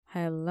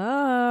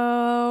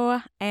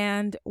Hello,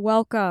 and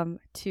welcome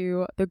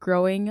to the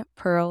Growing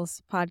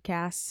Pearls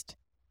podcast.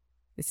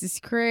 This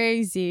is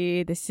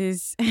crazy. This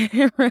is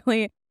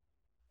really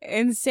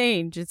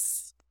insane.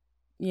 Just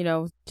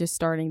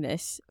starting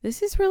this.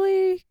 This is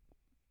really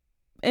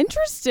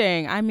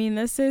interesting. I mean,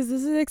 this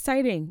is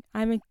exciting.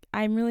 I'm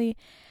really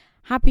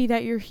happy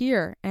that you're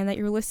here and that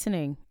you're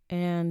listening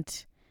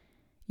and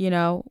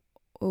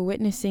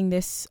witnessing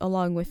this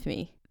along with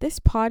me. This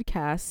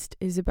podcast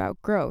is about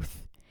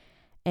growth.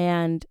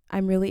 And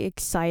I'm really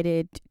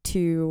excited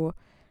to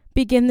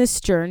begin this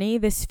journey.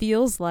 This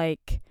feels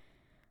like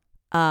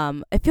a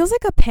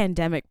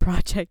pandemic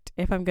project,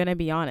 if I'm going to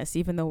be honest,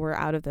 even though we're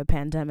out of the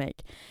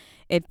pandemic.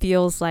 It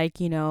feels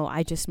like,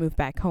 I just moved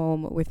back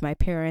home with my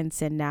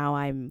parents and now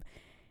I'm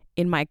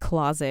in my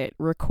closet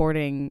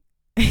recording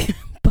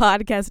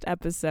podcast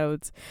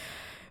episodes,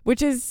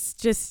 which is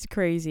just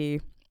crazy.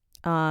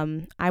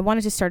 I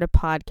wanted to start a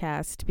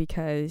podcast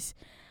because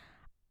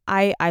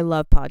I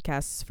love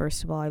podcasts,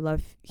 first of all. I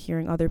love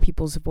hearing other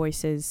people's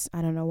voices.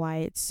 I don't know why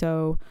it's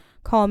so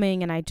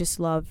calming, and I just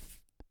love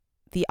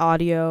the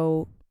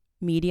audio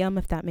medium,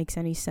 if that makes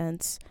any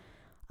sense.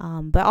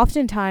 But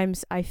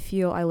oftentimes I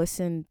feel I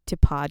listen to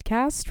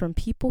podcasts from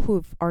people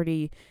who've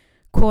already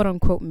quote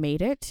unquote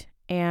made it.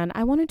 And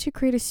I wanted to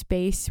create a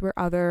space where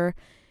other,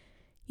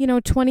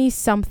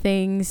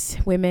 20-somethings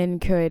women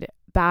could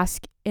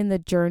bask in the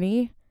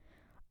journey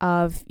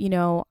of,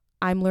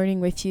 I'm learning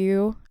with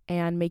you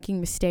and making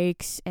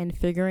mistakes and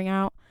figuring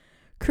out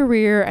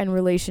career and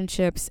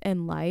relationships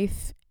and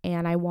life.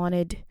 And I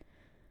wanted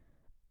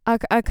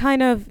a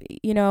kind of,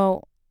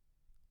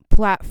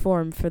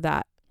 platform for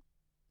that.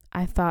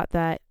 I thought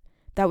that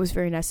was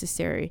very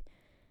necessary.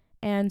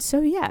 And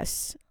so,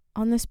 yes,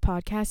 on this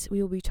podcast,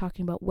 we will be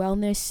talking about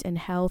wellness and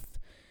health,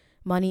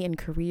 money and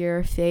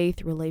career,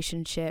 faith,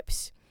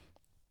 relationships,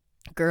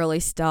 girly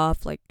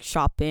stuff like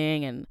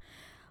shopping and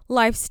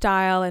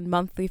lifestyle and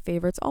monthly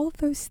favorites, all of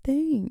those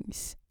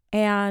things.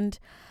 And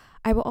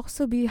I will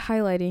also be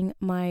highlighting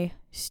my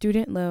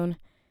student loan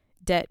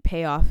debt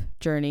payoff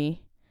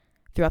journey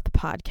throughout the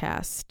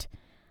podcast.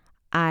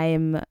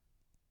 I'm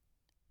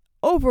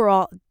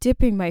overall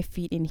dipping my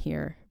feet in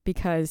here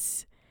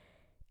because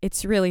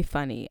it's really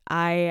funny.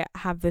 I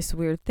have this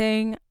weird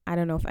thing. I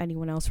don't know if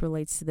anyone else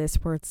relates to this,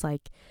 where it's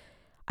like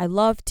I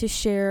love to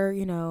share,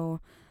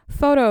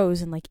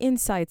 photos and like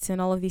insights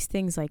and all of these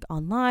things like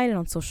online and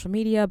on social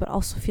media, but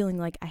also feeling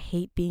like I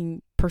hate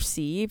being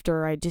perceived,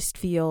 or I just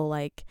feel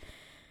like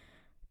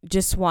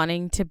just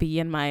wanting to be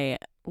in my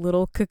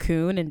little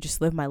cocoon and just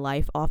live my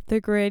life off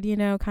the grid,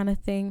 kind of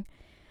thing.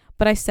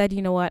 But I said,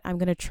 you know what, I'm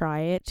going to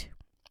try it.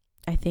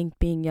 I think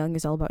being young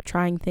is all about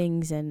trying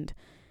things and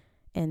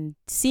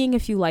seeing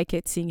if you like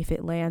it, seeing if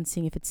it lands,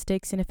 seeing if it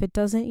sticks. And if it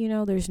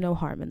doesn't, there's no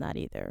harm in that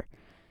either.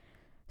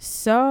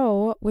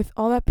 So with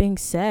all that being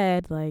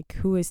said, like,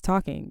 who is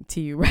talking to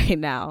you right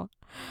now?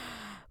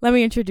 Let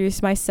me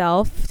introduce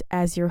myself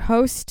as your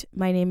host.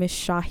 My name is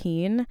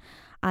Shaheen.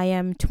 I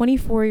am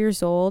 24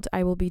 years old.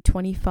 I will be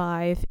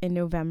 25 in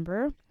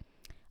November.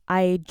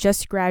 I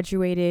just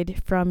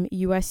graduated from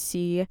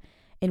USC,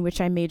 in which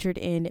I majored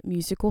in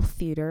musical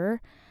theater,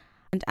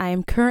 and I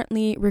am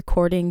currently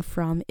recording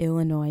from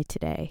Illinois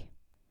today.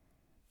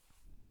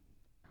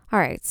 All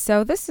right,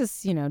 so this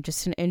is,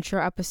 just an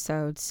intro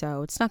episode,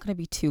 so it's not going to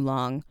be too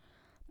long.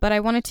 But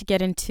I wanted to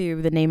get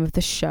into the name of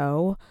the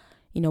show.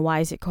 Why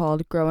is it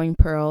called Growing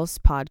Pearls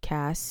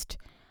Podcast?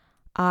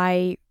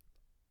 I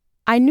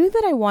knew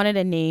that I wanted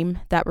a name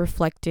that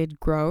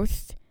reflected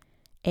growth,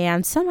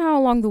 and somehow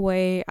along the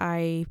way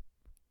I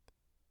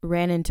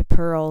ran into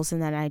pearls, and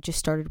then I just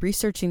started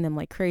researching them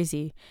like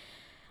crazy.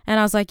 And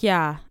I was like,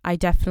 yeah, I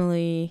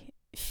definitely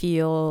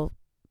feel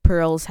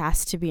pearls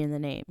has to be in the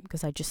name,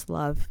 because I just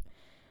love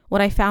what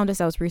I found as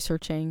I was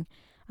researching.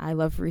 I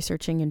love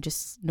researching and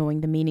just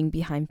knowing the meaning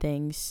behind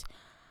things.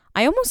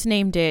 I almost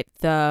named it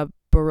the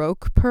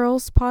Baroque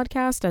Pearls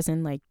Podcast, as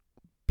in like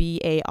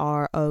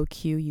Baroque,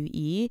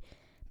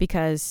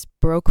 because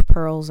Baroque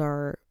pearls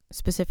are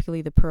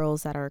specifically the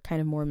pearls that are kind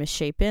of more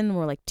misshapen,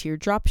 more like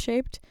teardrop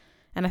shaped.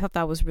 And I thought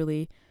that was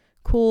really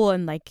cool,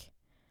 and like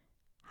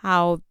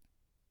how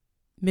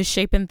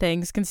misshapen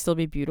things can still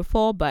be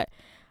beautiful. But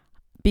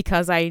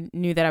because I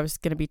knew that I was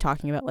going to be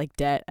talking about like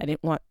debt, I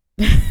didn't want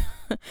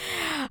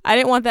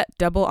that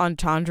double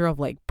entendre of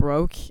like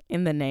broke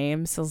in the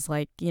name. So I was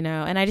like,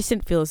 and I just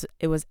didn't feel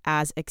it was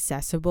as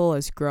accessible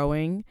as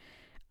growing.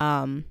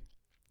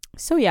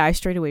 So yeah, I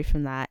strayed away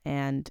from that.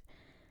 And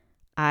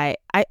I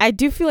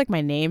do feel like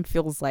my name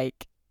feels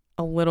like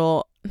a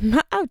little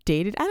not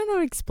outdated. I don't know how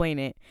to explain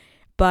it,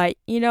 but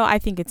I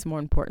think it's more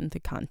important the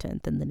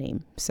content than the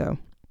name. So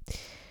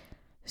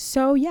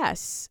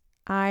yes,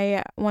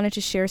 I wanted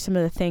to share some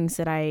of the things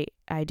that I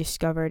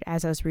discovered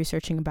as I was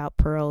researching about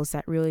pearls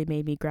that really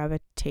made me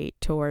gravitate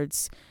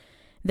towards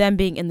them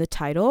being in the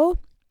title.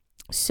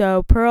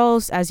 So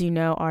pearls, as you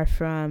know, are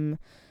from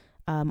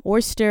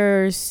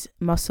oysters,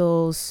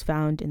 mussels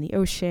found in the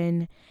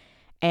ocean.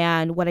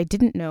 And what I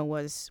didn't know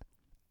was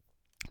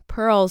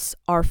pearls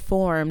are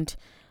formed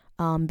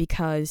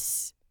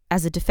because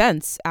as a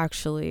defense,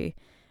 actually,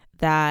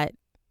 that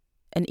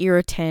an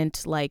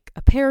irritant like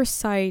a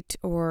parasite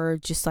or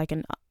just like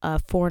a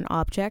foreign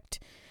object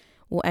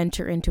will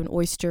enter into an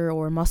oyster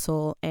or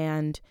mussel,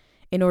 and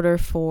in order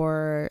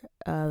for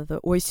the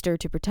oyster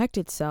to protect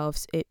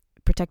itself,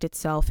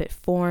 it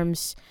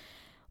forms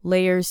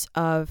layers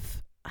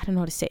of, I don't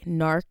know how to say it,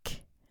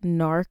 nacre,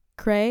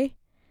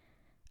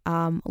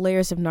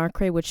 layers of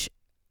nacre, which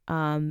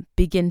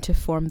begin to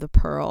form the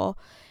pearl,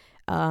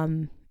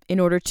 in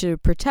order to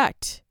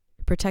protect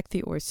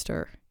the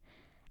oyster.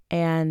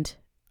 And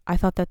I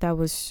thought that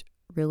was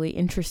really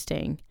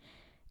interesting.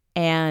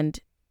 And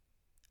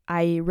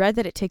I read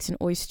that it takes an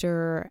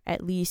oyster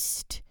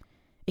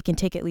it can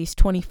take at least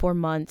 24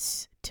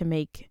 months to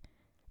make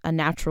a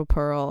natural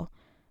pearl,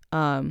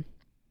 or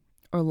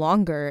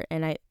longer.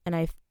 And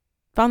I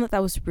found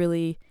that was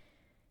really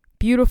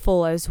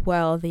beautiful as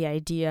well. The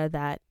idea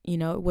that,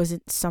 it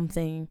wasn't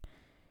something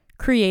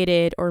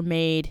created or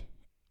made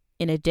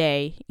in a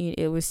day.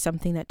 It was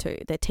something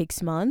that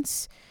takes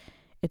months.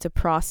 It's a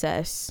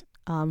process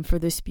for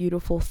this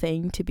beautiful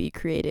thing to be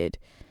created,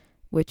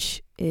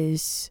 which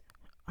is,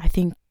 I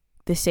think,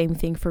 the same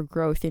thing for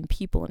growth in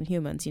people and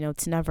humans.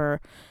 It's never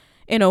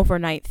an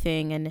overnight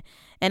thing, and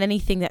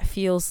anything that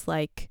feels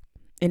like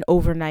an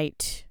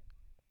overnight,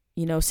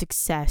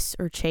 success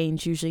or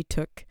change usually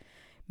took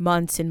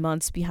months and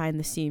months behind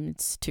the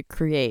scenes to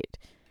create.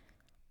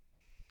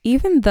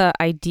 Even the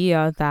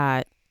idea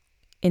that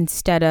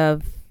instead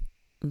of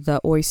the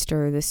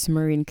oyster, this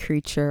marine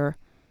creature,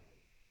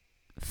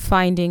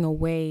 finding a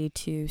way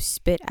to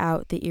spit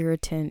out the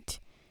irritant,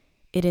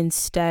 it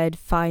instead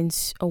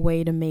finds a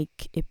way to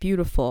make it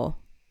beautiful.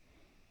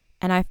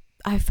 And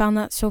I found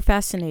that so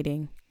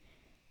fascinating.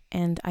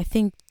 And I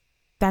think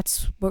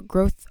that's what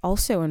growth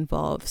also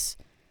involves.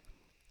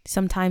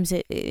 Sometimes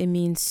it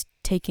means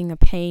taking a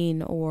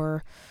pain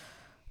or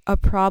a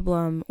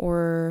problem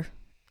or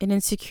an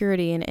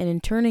insecurity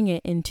and turning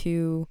it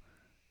into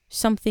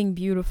something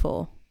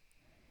beautiful.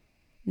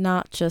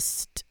 Not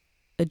just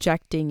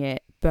ejecting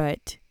it,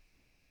 but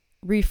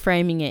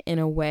reframing it in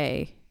a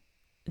way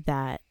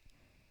that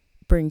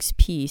brings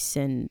peace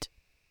and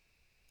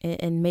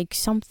make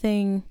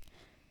something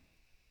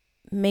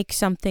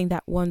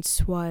that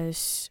once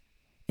was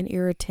an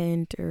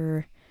irritant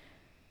or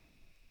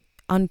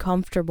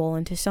uncomfortable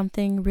into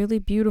something really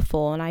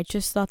beautiful. And I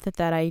just thought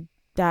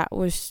that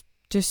was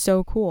just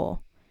so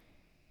cool.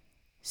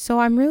 So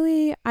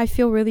I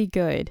feel really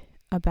good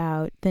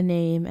about the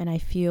name, and I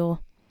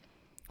feel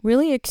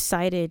really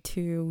excited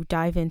to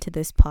dive into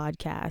this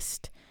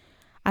podcast.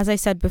 As I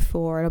said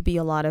before, it'll be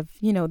a lot of,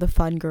 the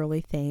fun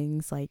girly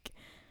things like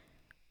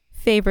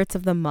favorites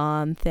of the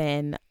month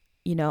and,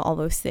 all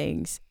those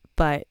things.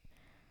 But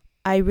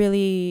I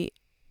really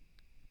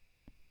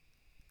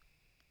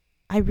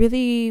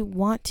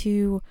want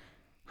to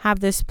have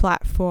this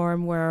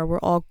platform where we're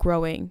all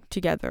growing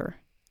together.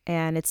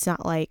 And it's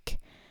not like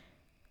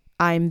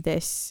I'm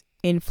this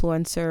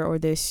influencer or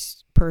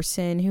this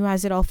person who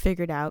has it all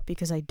figured out,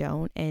 because I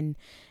don't, and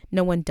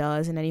no one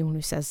does, and anyone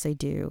who says they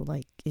do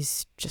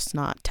is just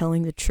not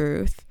telling the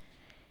truth.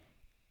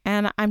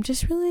 And I'm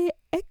just really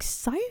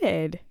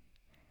excited.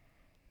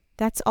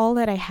 That's all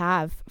that I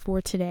have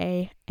for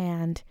today,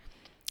 and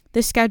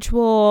the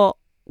schedule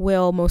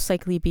will most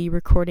likely be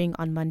recording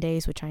on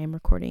Mondays, which I am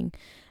recording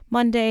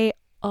Monday,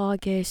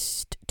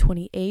 August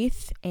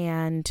 28th,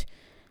 and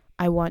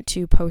I want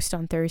to post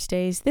on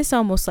Thursdays. This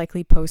I'll most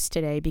likely post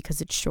today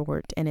because it's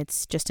short and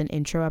it's just an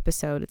intro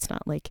episode. It's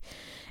not like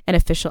an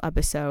official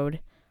episode.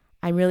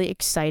 I'm really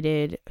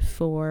excited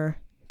for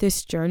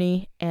this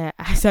journey,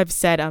 as I've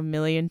said a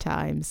million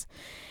times,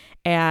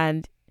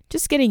 and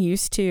just getting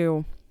used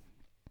to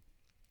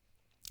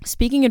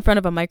speaking in front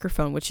of a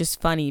microphone, which is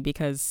funny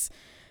because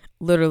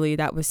literally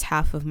that was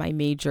half of my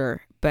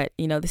major. But,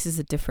 this is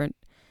a different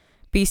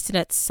beast in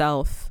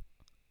itself,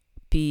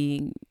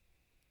 being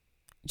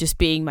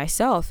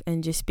myself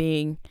and just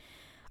being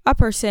a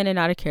person and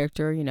not a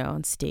character,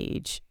 on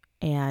stage.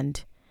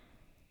 And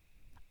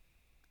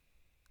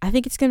I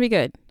think it's going to be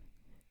good.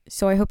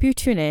 So I hope you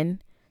tune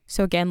in.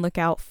 So again, look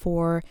out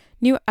for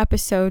new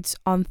episodes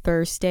on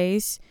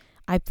Thursdays.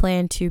 I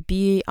plan to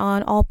be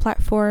on all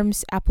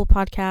platforms, Apple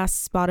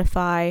Podcasts,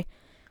 Spotify. I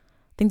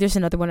think there's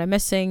another one I'm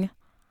missing.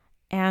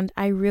 And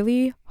I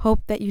really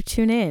hope that you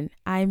tune in.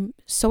 I'm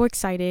so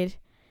excited,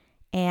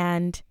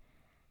 and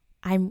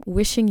I'm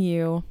wishing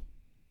you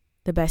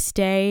the best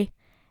day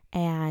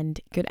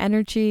and good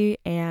energy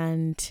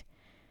and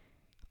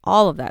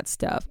all of that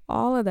stuff,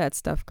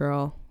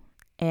 girl.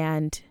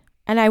 And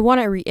I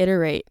want to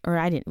reiterate, or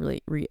I didn't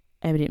really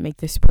I didn't make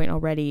this point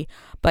already,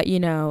 but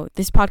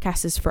this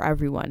podcast is for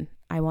everyone.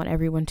 I want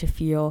everyone to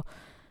feel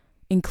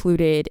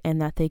included and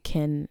that they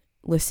can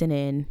listen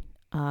in.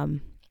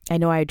 I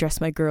know I address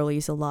my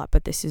girlies a lot,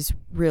 but this is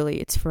really,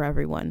 it's for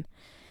everyone.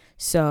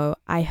 So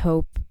I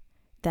hope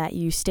that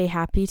you stay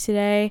happy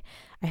today.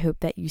 I hope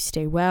that you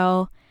stay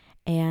well,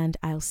 and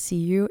I'll see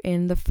you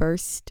in the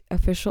first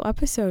official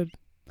episode.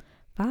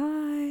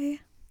 Bye.